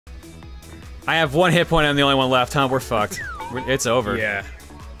I have 1 hit point. I'm the only one left, huh? We're fucked. It's over. Yeah.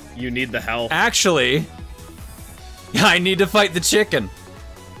 You need the health. Actually, I need to fight the chicken.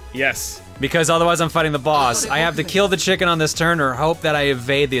 Yes. Because otherwise I'm fighting the boss. I have to kill the chicken on this turn or hope that I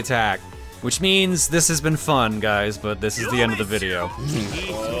evade the attack. Which means this has been fun, guys, but this is the end of the video.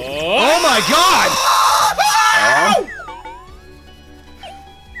 Oh my god!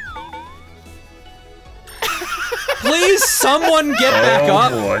 Please, someone get back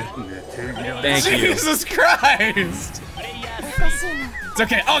up. Boy. Thank you. Jesus Christ! It's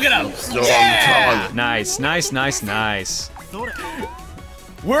okay, I'll get up! Still on target. Nice, nice, nice, nice.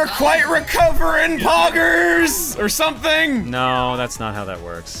 We're quite recovering, poggers! Or something! No, that's not how that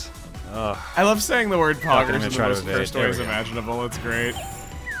works. Ugh. I love saying the word I'm poggers gonna in the try to most evade. cursed There we ways go. imaginable, it's great.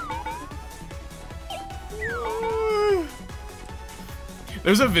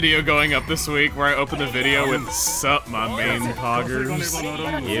 There's a video going up this week where I open the video with "Sup, my main poggers."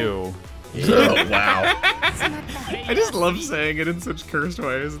 Ew. Oh, wow. I just love saying it in such cursed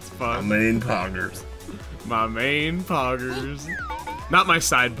ways, it's fun. Main poggers. My main poggers. Not my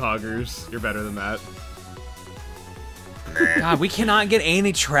side poggers. You're better than that. God, we cannot get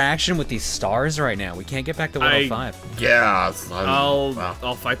any traction with these stars right now. We can't get back to 105. Yeah, son. Wow.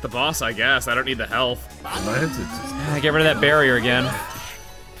 I'll fight the boss, I guess. I don't need the health. Get rid of that barrier again.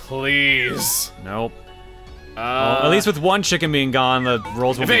 Please. Nope. Well, at least with 1 chicken being gone, the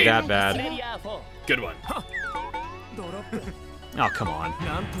rolls won't be evade. that bad. Good one. Oh, come on.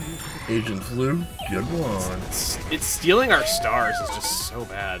 Agent Flu, good one. It's stealing our stars is just so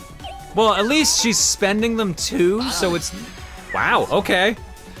bad. Well, at least she's spending them too, so it's... Wow, okay.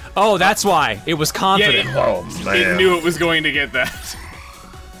 Oh, that's why. It was confident. Yeah, Oh, man. It knew it was going to get that.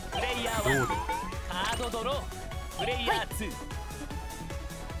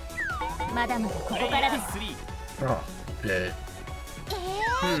 Oh, okay.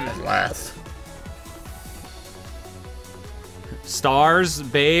 At last. Stars,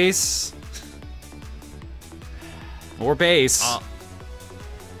 base... Or base.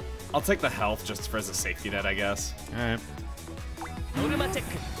 I'll take the health just for as a safety net, I guess. Alright.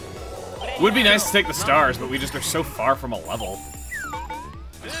 Would be nice to take the stars, but we just are so far from a level.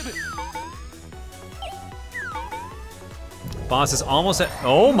 Boss is almost at...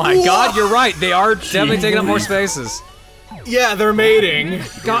 Oh my god, you're right. They are definitely taking up more spaces. Yeah, they're mating.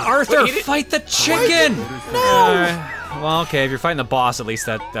 God, Arthur, fight the chicken! No! Well, okay, if you're fighting the boss, at least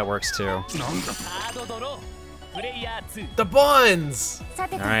that works too. The buns!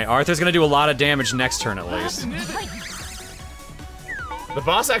 Alright, Arthur's gonna do a lot of damage next turn at least. The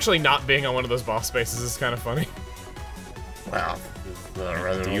boss actually not being on one of those boss spaces is kind of funny. Wow.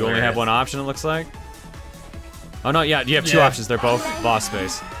 Rather Do you only have 1 option, it looks like? Oh no, yeah, you have 2 options. They're both boss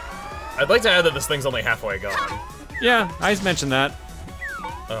space. I'd like to add that this thing's only halfway gone. Yeah, I just mentioned that.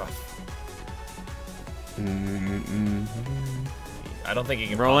 Ugh. I don't think you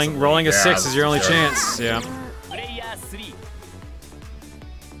can Rolling a 6 is your only sure. chance, yeah.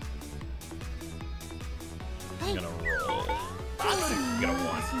 I'm gonna roll. I'm gonna 1.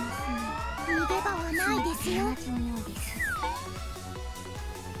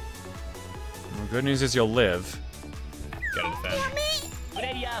 Well, good news is you'll live. Gotta defend.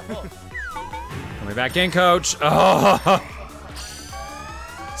 Coming back in, coach. Oh!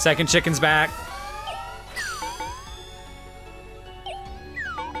 Second chicken's back.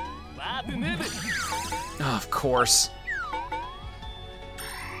 Oh, of course.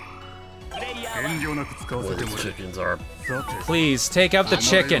 Boy, these chickens are. Please, take out the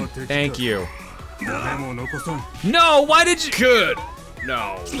chicken. Thank you. No, why did you... Good!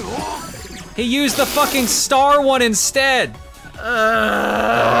 No. He used the fucking star one instead.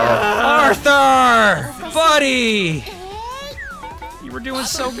 Arthur! Buddy! You were doing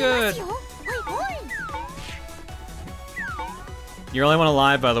so good. You're only one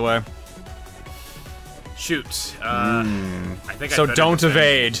alive, by the way. Shoot. I think So I better don't defend.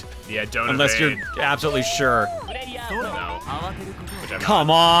 evade. Yeah, don't Unless evade. you're absolutely sure. No. Which I'm Come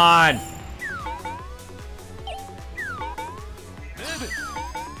on!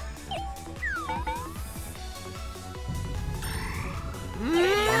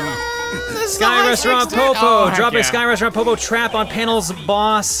 Sky Restaurant Popo! Drop a Sky Restaurant Popo trap on panel's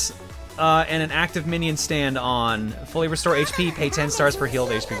boss and an active minion stand on. Fully restore HP, pay 10 stars per healed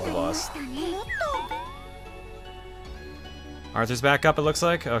HP to the boss. Arthur's back up, it looks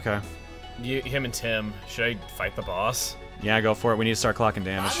like? Okay. Him and Tim, should I fight the boss? Yeah, go for it. We need to start clocking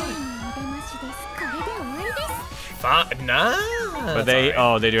damage. Nah. But they,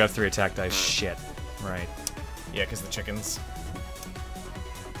 oh, they do have 3 attack dice. Shit. Right. Yeah, because the chickens.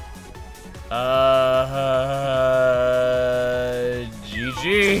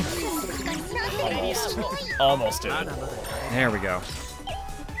 GG. Almost. Almost did it. There we go.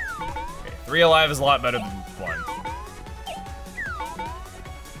 3 alive is a lot better than 1.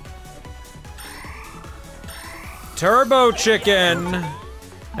 Turbo Chicken!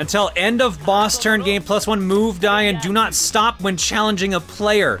 Until end of boss turn, gain +1 move die and do not stop when challenging a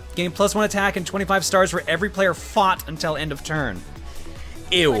player. Gain +1 attack and 25 stars for every player fought until end of turn.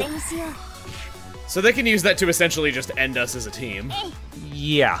 Ew. So they can use that to essentially just end us as a team.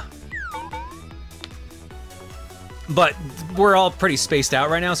 Yeah. But we're all pretty spaced out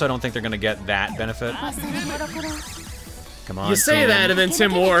right now, so I don't think they're gonna get that benefit. Come on, You say Tim. that and then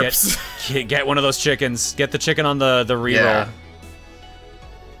Tim warps. Get one of those chickens. Get the chicken on the reroll. Yeah.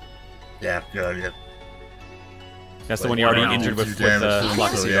 Yeah, good. Yeah. That's the Like, one you already whatever, injured with do damage the to them,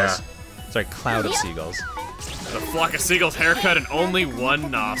 flock of so seagulls. yeah. Sorry, cloud of seagulls. The flock of seagulls haircut and only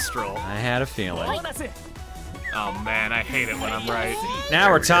 1 nostril. I had a feeling. Oh man, I hate it when I'm right. Now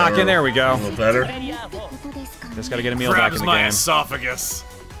we're talking. There we A go. little better. Just gotta get a meal back in Grabs the my game. esophagus.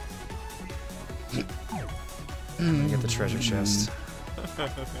 Get the treasure chest.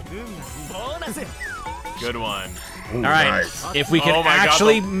 Good one. Ooh, All right, nice. if we can Oh my God,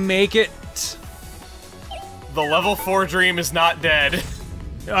 actually make it. The level 4 dream is not dead.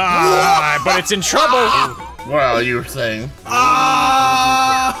 But it's in trouble. Well, you were saying.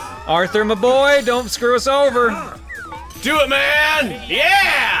 Arthur, my boy, don't screw us over. Do it, man!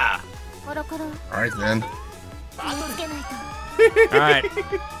 Yeah! Alright then. All right,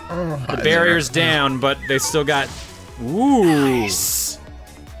 Oh, the barrier's down, but they still got. Ooh.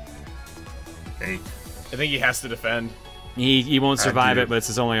 Hey, I think he has to defend. He won't survive do. it, but it's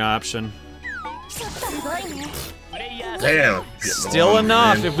his only option. damn. Still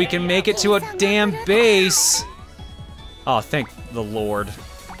enough if we can make it to a damn base. Oh, thank the Lord.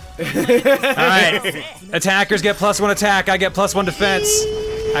 Alright. Attackers get +1 attack, I get +1 defense.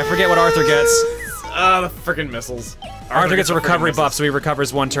 I forget what Arthur gets. The freaking missiles. Arthur gets a the freaking recovery buff, missiles. so he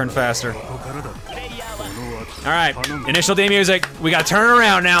recovers 1 turn faster. Alright, initial day music. We gotta turn it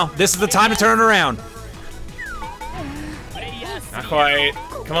around now. This is the time to turn it around. Not quite.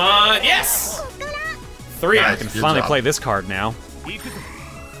 Come on, yes! 3 Nice. out. I can Good finally job. play this card now.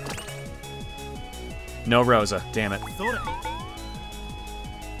 No Rosa, damn it.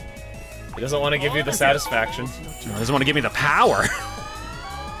 He doesn't want to give you the satisfaction. He doesn't want to give me the power.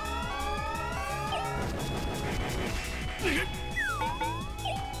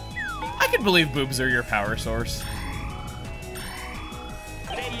 I could believe boobs are your power source.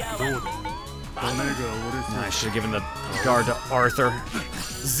 I should have given the guard to Arthur.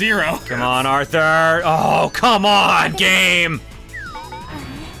 0. Come on, Arthur. Oh, come on, game.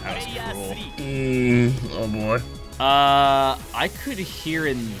 That was cruel. Oh boy. I could hear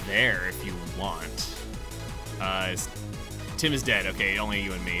in there if you want. Tim is dead. Okay, only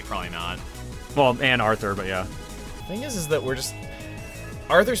you and me. Probably not. Well, and Arthur, but yeah. Thing is that we're just...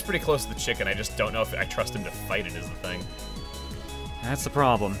 Arthur's pretty close to the chicken. I just don't know if I trust him to fight it is the thing. That's the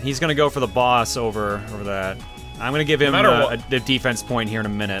problem. He's gonna go for the boss over that. I'm gonna give him matter what- a defense point here in a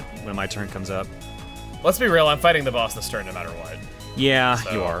minute when my turn comes up. Let's be real, I'm fighting the boss this turn no matter what. Yeah,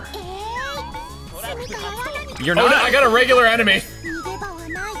 So- you are. You're Oh not. no, I got a regular enemy!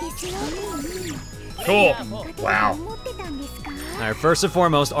 Cool. Wow. Alright, first and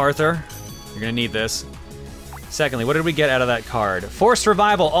foremost, Arthur, you're gonna need this. Secondly, what did we get out of that card? Forced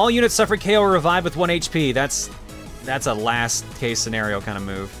Revival. All units suffer KO or revive with 1 HP. That's a last case scenario kind of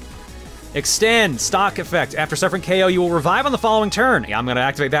move. Extend. Stock effect. After suffering KO, you will revive on the following turn. Yeah, I'm gonna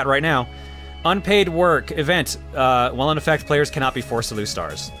activate that right now. Unpaid work. Event. While in effect, players cannot be forced to lose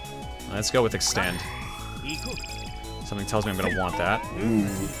stars. Let's go with Extend. Something tells me I'm gonna want that.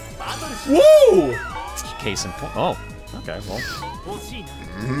 Woo! Case in point. Oh, okay, well.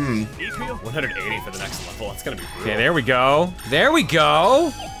 180 for the next level. That's gonna be brutal. Okay, there we go. There we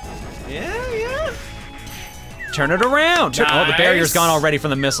go. Yeah. Turn it around. Oh, the barrier's Nice. gone already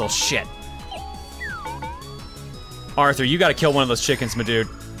from the missile. Shit. Arthur, you gotta kill one of those chickens, my dude.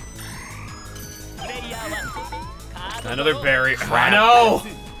 Another berry. Crap. I know!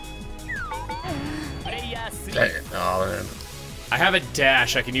 Dang. Oh man. I have a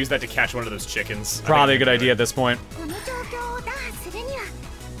dash. I can use that to catch one of those chickens. Probably a I good think I can idea do at this point.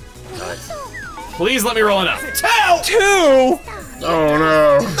 Nice. it. Please let me roll enough. 2! Two! Oh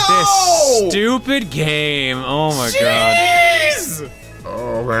no. This stupid game. Oh my god. Jeez!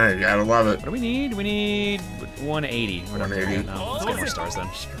 Oh man, you gotta love it. What do we need? We need 180. We're not there 180. yet. No, let's get more stars then.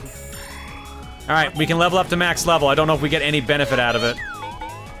 Alright, we can level up to max level. I don't know if we get any benefit out of it.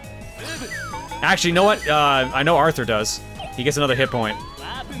 Actually, you know what? I know Arthur does. He gets another hit point.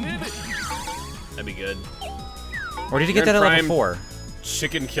 That'd be good. Or did he get You're that in at prime. level 4?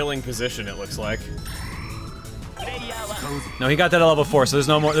 chicken killing position, it looks like. No, he got that at level 4, so there's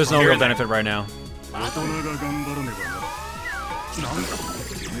no more. There's no real benefit right now.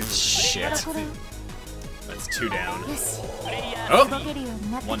 Shit. That's 2 down. Oh!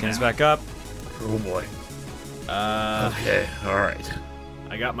 1 Comes down. back up. Oh boy. Okay, alright.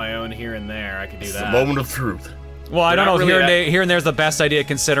 I got my own here and there. I could do It's that. the moment of truth. Well, I don't know if really here and there's the best idea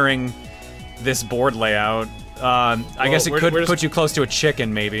considering this board layout. I guess it could put you close to a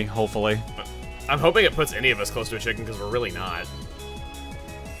chicken, maybe, hopefully. I'm hoping it puts any of us close to a chicken because we're really not.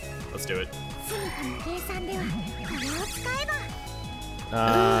 Let's do it.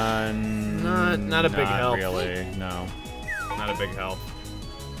 Not a big help. Not really, no. Not a big help.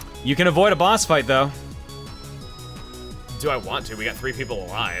 You can avoid a boss fight, though. Do I want to? We got 3 people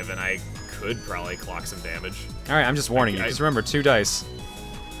alive, and I could probably clock some damage. Alright, I'm just warning you. Just remember, 2 dice.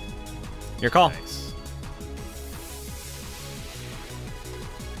 Your call. Nice.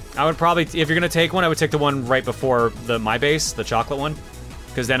 I would probably, if you're gonna take one, I would take the one right before my base, the chocolate one.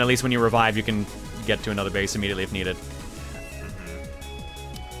 Because then at least when you revive, you can get to another base immediately if needed.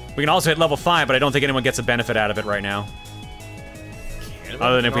 We can also hit level 5, but I don't think anyone gets a benefit out of it right now.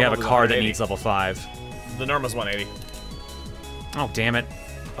 Other than if we have a card that needs level 5. The Norma's 180. Oh, damn it.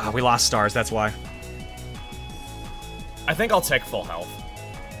 Oh, we lost stars, that's why. I think I'll take full health.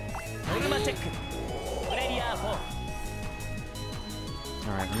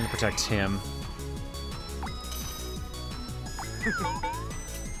 Alright, I'm gonna protect him. Yeah,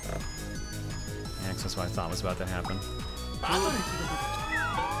 that's what I thought was about to happen.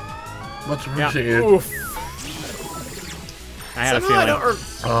 Much appreciated. Oof. I had a feeling.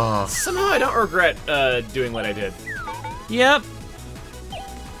 Somehow I don't regret doing what I did. Yep.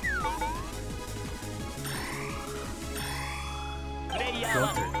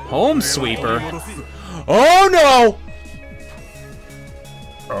 Home sweeper. Oh no!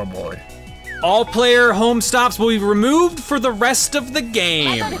 Oh boy. All player home stops will be removed for the rest of the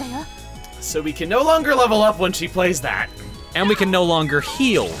game. So we can no longer level up when she plays that. And we can no longer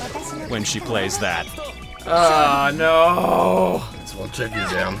heal when she plays that. Ah, no. This will check you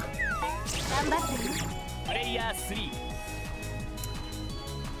down.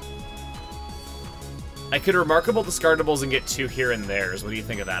 I could remarkable discardables and get 2 here and there's. What do you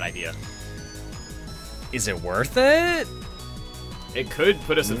think of that idea? Is it worth it? It could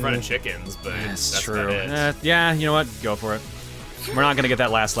put us in front of chickens, but that's true. Not it. Yeah, you know what? Go for it. We're not gonna get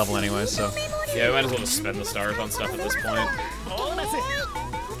that last level anyway, so. Yeah, we might as well just spend the stars on stuff at this point.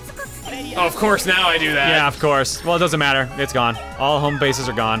 Oh, of course, now I do that. Yeah, of course. Well, it doesn't matter. It's gone. All home bases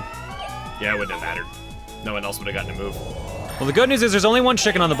are gone. Yeah, it wouldn't have mattered. No one else would have gotten to move. Well, the good news is there's only 1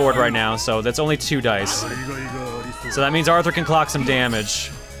 chicken on the board right now, so that's only 2 dice. So that means Arthur can clock some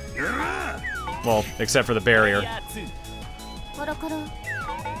damage. Well, except for the barrier.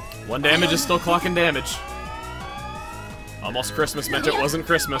 1 damage is still clocking damage. Almost Christmas meant it wasn't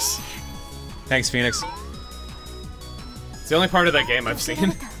Christmas. Thanks, Phoenix. It's the only part of that game I've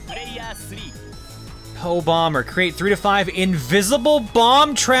seen. Poe Bomber. Create 3 to 5 invisible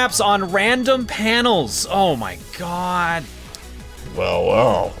bomb traps on random panels. Oh my god. Well,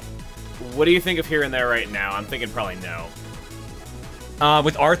 well. What do you think of here and there right now? I'm thinking probably no.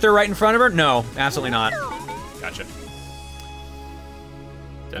 With Arthur right in front of her? No, absolutely not. Gotcha.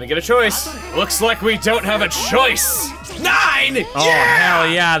 Didn't get a choice. Looks like we don't have a choice. 9! Oh, hell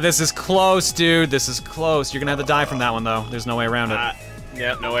yeah, this is close, dude. This is close. You're gonna have to die from that one, though. There's no way around it.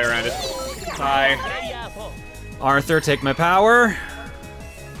 Yeah, no way around it. Bye. Arthur, take my power.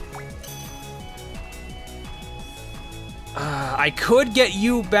 I could get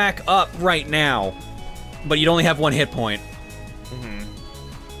you back up right now, but you'd only have 1 hit point.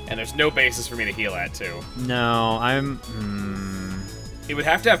 And there's no basis for me to heal at, too. No, I'm... It would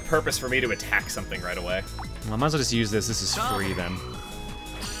have to have purpose for me to attack something right away. Well, I might as well just use this. This is free, then.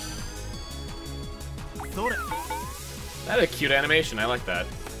 That had a cute animation. I like that.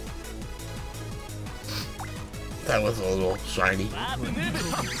 That was a little shiny.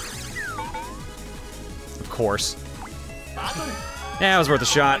 Of course. Yeah, it was worth a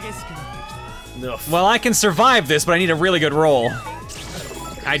shot. No. Well, I can survive this, but I need a really good roll.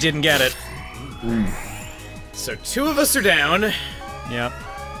 I didn't get it. So 2 of us are down, Yep.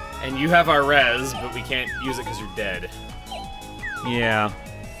 and you have our res, but we can't use it because you're dead. Yeah.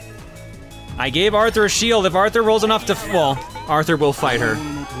 I gave Arthur a shield. If Arthur rolls enough to... Well, Arthur will fight her.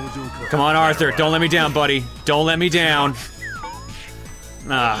 Come on, Arthur. Don't let me down, buddy. Don't let me down. 4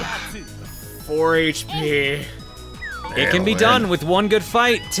 HP. It can be done with 1 good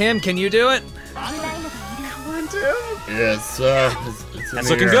fight. Tim, can you do it? Tim? It's That's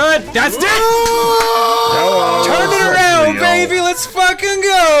looking good. That's it. Oh, Turn it around, Leo. baby. Let's fucking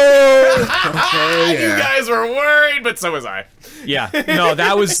go. Oh, You yeah. guys were worried, but so was I. Yeah. No,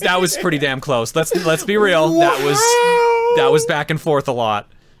 that was pretty damn close. Let's be real. That was back and forth a lot.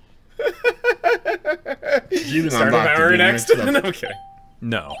 You can Start of unlock the hour demon next. stuff. No, I'm kidding.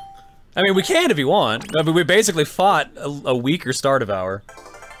 No. I mean, we can if you want. I mean, we basically fought a weaker start of hour.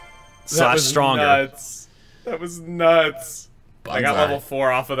 That was Stronger. Nuts. That was nuts. I got Bonsai. level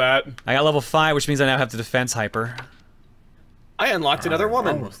 4 off of that. I got level 5, which means I now have the defense hyper. I unlocked another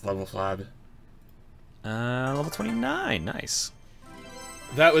woman. Almost level 5. Level 29. Nice.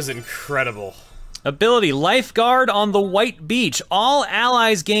 That was incredible. Ability, Lifeguard on the White Beach. All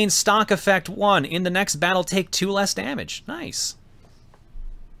allies gain stock effect 1. In the next battle, take 2 less damage. Nice.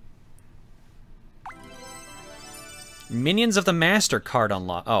 Minions of the Master card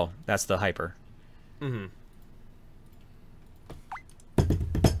unlock. Oh, that's the hyper. Mm-hmm.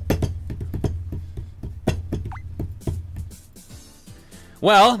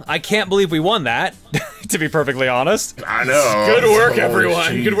 Well, I can't believe we won that, to be perfectly honest. I know. Good work, Holy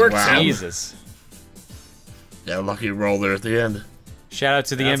everyone. jeez, Good work, wow. Tim. Jesus. Yeah, lucky roll there at the end. Shout out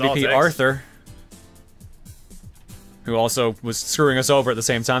to the That's all it MVP takes. Arthur, who also was screwing us over at the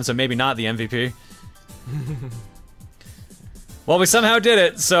same time, so maybe not the MVP. Well, we somehow did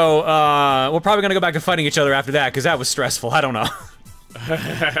it, so we're probably gonna go back to fighting each other after that, because that was stressful. I don't know.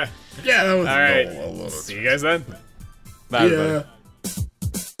 Yeah, that was All right. a little See you guys then. Bye, everybody. Yeah.